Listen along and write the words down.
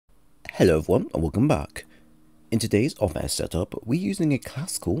Hello everyone and welcome back. In today's off-air setup, we're using a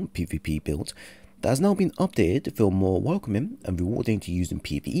classical PvP build that has now been updated to feel more welcoming and rewarding to use in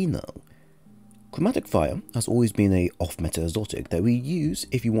PvE now. Chromatic fire has always been a off-meta exotic that we use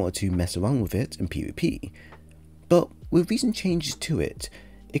if you wanted to mess around with it in PvP, but with recent changes to it,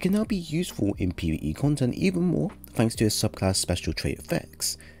 it can now be useful in PvE content even more thanks to its subclass special trait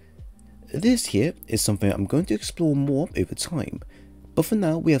effects. This here is something I'm going to explore more over time. But for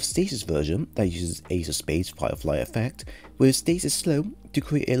now, we have Stasis version that uses Ace of Spades firefly effect with Stasis slow to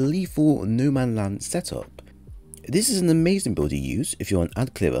create a lethal no man land setup. This is an amazing build to use if you're an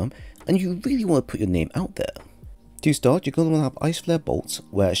ad clearer and you really want to put your name out there. To start, you're going to want to have Ice Flare bolts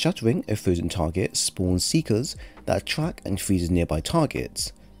where shattering a frozen target spawns seekers that attract and freezes nearby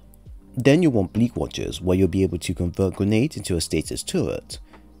targets. Then you'll want Bleak Watchers where you'll be able to convert grenades into a Stasis turret.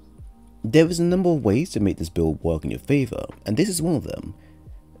 There is a number of ways to make this build work in your favour, and this is one of them.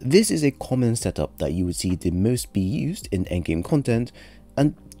 This is a common setup that you would see the most be used in endgame content,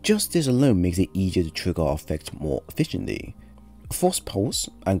 and just this alone makes it easier to trigger our effect more efficiently. Frost Pulse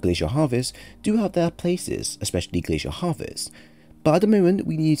and Glacier Harvest do have their places, especially Glacier Harvest, but at the moment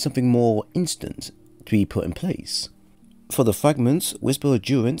we need something more instant to be put in place. For the Fragments, Whisper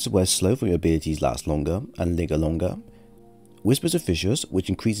Endurance where slow for your abilities last longer and linger longer. Whispers of Fissures, which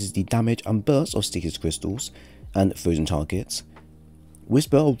increases the damage and burst of Stasis crystals and frozen targets.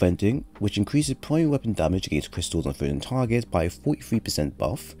 Whisper of Venting, which increases primary weapon damage against crystals and frozen targets by a 43%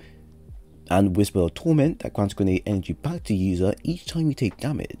 buff. And Whisper of Torment that grants grenade energy back to user each time you take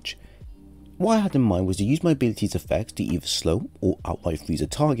damage. What I had in mind was to use my abilities effects to either slow or outright freeze a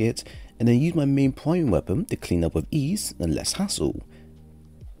target, and then use my main primary weapon to clean up with ease and less hassle.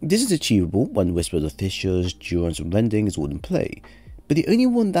 This is achievable when Whispers of Fissures, Durance and Rending is all in play, but the only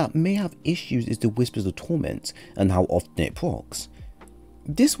one that may have issues is the Whispers of Torment and how often it procs.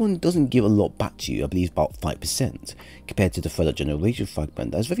 This one doesn't give a lot back to you, I believe about 5%, compared to the Further Generation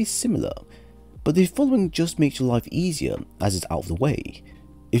fragment that is very similar, but the following just makes your life easier as it's out of the way.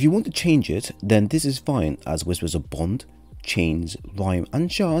 If you want to change it, then this is fine, as Whispers of Bond, Chains, Rhyme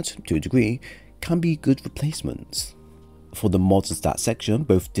and Shards, to a degree, can be good replacements. For the mods and stat section,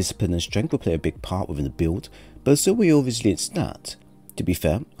 both discipline and strength will play a big part within the build, but so will your resilient stat. To be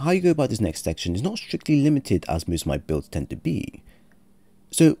fair, how you go about this next section is not strictly limited as most of my builds tend to be.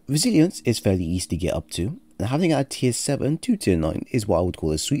 So resilience is fairly easy to get up to, and having it at tier 7 to tier 9 is what I would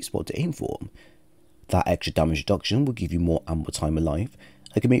call a sweet spot to aim for. That extra damage reduction will give you more ammo time alive,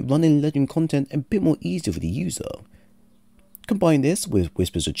 and can make running legend content a bit more easier for the user. Combine this with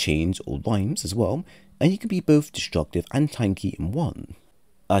Whispers of Chains or Rhymes as well, and you can be both destructive and tanky in one.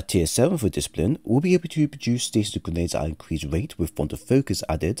 At tier 7 for discipline, we'll be able to produce stasis grenades at an increased rate with font of focus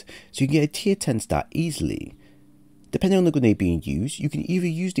added, so you can get a tier 10 stat easily. Depending on the grenade being used, you can either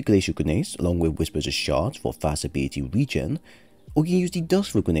use the glacial grenades along with Whispers of Shards for fast ability regen, or you can use the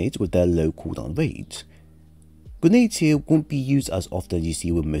dustful grenades with their low cooldown rate. Grenades here won't be used as often as you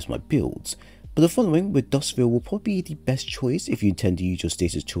see with most of my builds, but the following with Dustfill will probably be the best choice if you intend to use your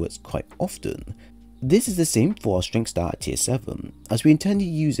stasis turrets quite often. This is the same for our strength stat at tier 7, as we intend to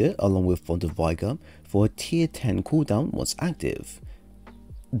use it along with Font of Vigor for a tier 10 cooldown once active.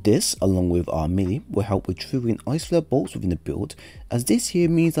 This, along with our melee, will help with triggering Ice Flare bolts within the build, as this here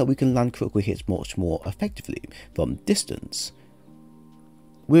means that we can land critical hits much more effectively from distance.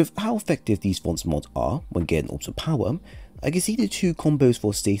 With how effective these fonts mods are when getting orbs of power, I can see the two combos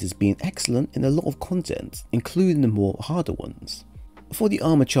for stasis being excellent in a lot of content, including the more harder ones. For the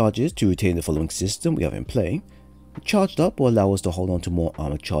armor charges to retain the following system we have in play, Charged Up will allow us to hold on to more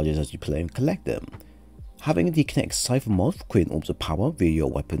armor charges as you play and collect them. Having the Kinetic Cypher mod for creating orbs of power via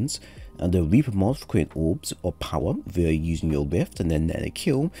your weapons, and the Reaper mod for creating orbs of power via using your rift and then netting a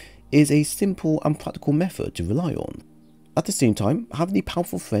kill is a simple and practical method to rely on. At the same time, having the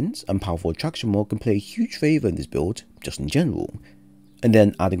Powerful Friends and Powerful Attraction mod can play a huge favour in this build, just in general. And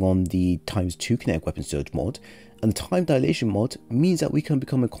then adding on the ×2 Kinetic Weapon Surge mod and the Time Dilation mod means that we can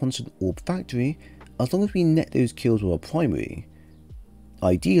become a constant orb factory as long as we net those kills with our primary.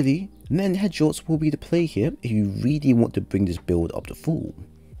 Ideally, netting headshots will be the play here if you really want to bring this build up to full.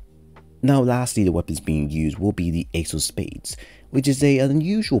 Now lastly, the weapons being used will be the Ace of Spades, which is an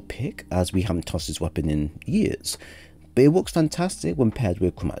unusual pick as we haven't touched this weapon in years, but it works fantastic when paired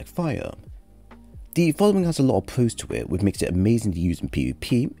with Chromatic Fire. The following has a lot of pros to it, which makes it amazing to use in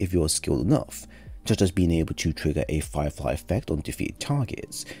PvP if you are skilled enough, such as being able to trigger a firefly effect on defeated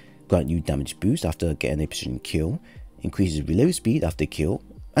targets, grant you damage boost after getting a precision kill, increases reload speed after kill,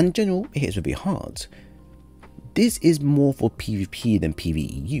 and in general it hits very hard. This is more for PvP than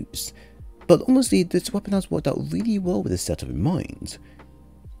PvE use, but honestly this weapon has worked out really well with this setup in mind.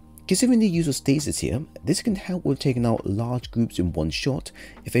 Considering the use of Stasis here, this can help with taking out large groups in one shot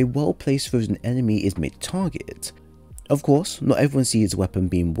if a well-placed frozen enemy is mid-target. Of course, not everyone sees the weapon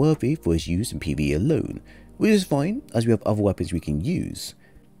being worthy for its use in PvE alone, which is fine as we have other weapons we can use.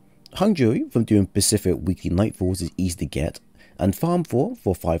 Hung Jury from doing specific weekly nightfalls is easy to get, and farm for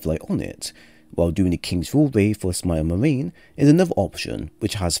firefly on it, while doing the King's Full Raid for Smile Marine is another option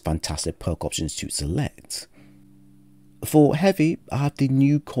which has fantastic perk options to select. For heavy, I have the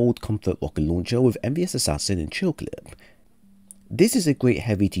new Cold Comfort rocket launcher with Envious Assassin and Chill Clip. This is a great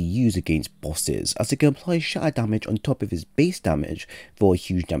heavy to use against bosses as it can apply shatter damage on top of its base damage for a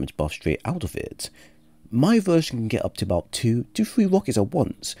huge damage buff straight out of it. My version can get up to about 2 to 3 rockets at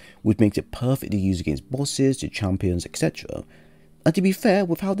once, which makes it perfect to use against bosses, to champions, etc. And to be fair,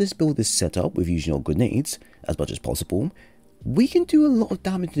 with how this build is set up with using our grenades as much as possible, we can do a lot of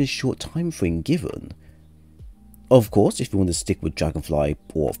damage in a short time frame given. Of course, if you want to stick with Dragonfly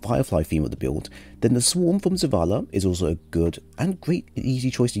or Firefly theme of the build, then the Swarm from Zavala is also a good and great easy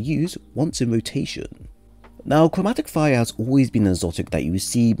choice to use once in rotation. Now, Chromatic Fire has always been an exotic that you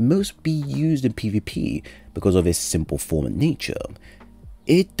see most be used in PvP because of its simple form and nature.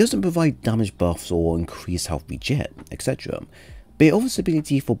 It doesn't provide damage buffs or increased health regen, etc. But it offers the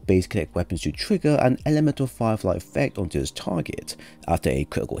ability for base connect weapons to trigger an elemental Firefly effect onto its target after a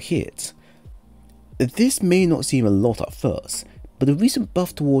critical hit. This may not seem a lot at first, but the recent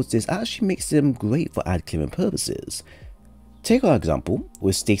buff towards this actually makes them great for ad clearing purposes. Take our example,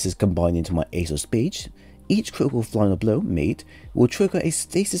 with Stasis combined into my Ace of Spades, each critical final blow made will trigger a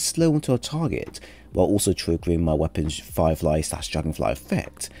Stasis slow onto a target, while also triggering my weapon's Firefly/Dragonfly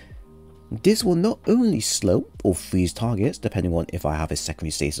effect. This will not only slow or freeze targets depending on if I have a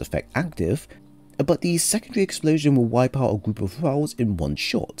secondary Stasis effect active, but the secondary explosion will wipe out a group of thralls in one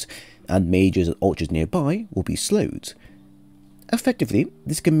shot, and mages and ultras nearby will be slowed. Effectively,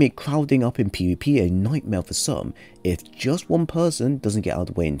 this can make crowding up in PvP a nightmare for some if just one person doesn't get out of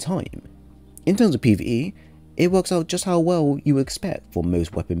the way in time. In terms of PvE, it works out just how well you would expect for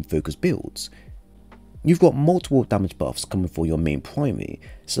most weapon focused builds. You've got multiple damage buffs coming for your main primary,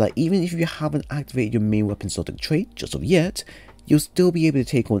 so that even if you haven't activated your main weapon exotic trait just of yet, you'll still be able to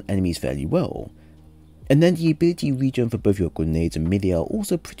take on enemies fairly well. And then the ability regen for both your grenades and melee are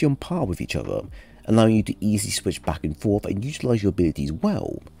also pretty on par with each other, allowing you to easily switch back and forth and utilize your abilities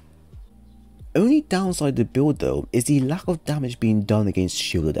well. Only downside of the build though is the lack of damage being done against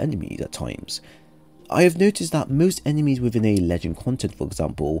shielded enemies at times. I have noticed that most enemies within a legend content, for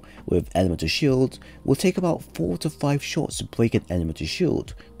example, with elemental shield, will take about 4 to 5 shots to break an elemental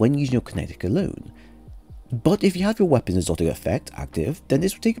shield when using your kinetic alone. But if you have your weapon's exotic effect active, then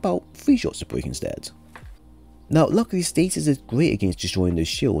this will take about 3 shots to break instead. Now, luckily Stasis is great against destroying those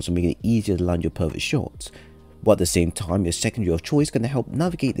shields and making it easier to land your perfect shots, but at the same time your secondary of choice can help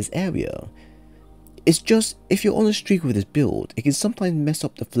navigate this area. It's just, if you're on a streak with this build, it can sometimes mess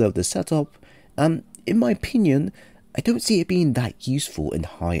up the flow of the setup, and in my opinion, I don't see it being that useful in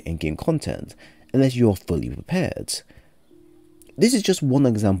high endgame content, unless you are fully prepared. This is just one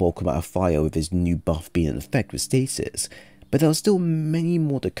example of Chromatic Fire with his new buff being in effect with Stasis, but there are still many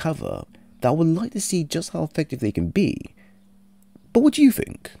more to cover that I would like to see just how effective they can be. But what do you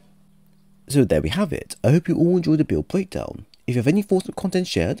think? So there we have it. I hope you all enjoyed the build breakdown. If you have any thoughts on content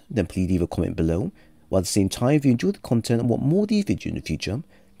shared, then please leave a comment below. While at the same time, if you enjoyed the content and want more of these videos in the future,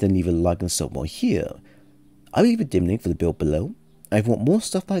 then leave a like and sub while here. I will leave a dim link for the build below. And if you want more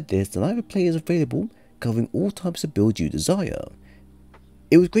stuff like this, then I have a playlist available covering all types of builds you desire.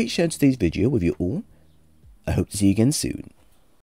 It was great sharing today's video with you all. I hope to see you again soon.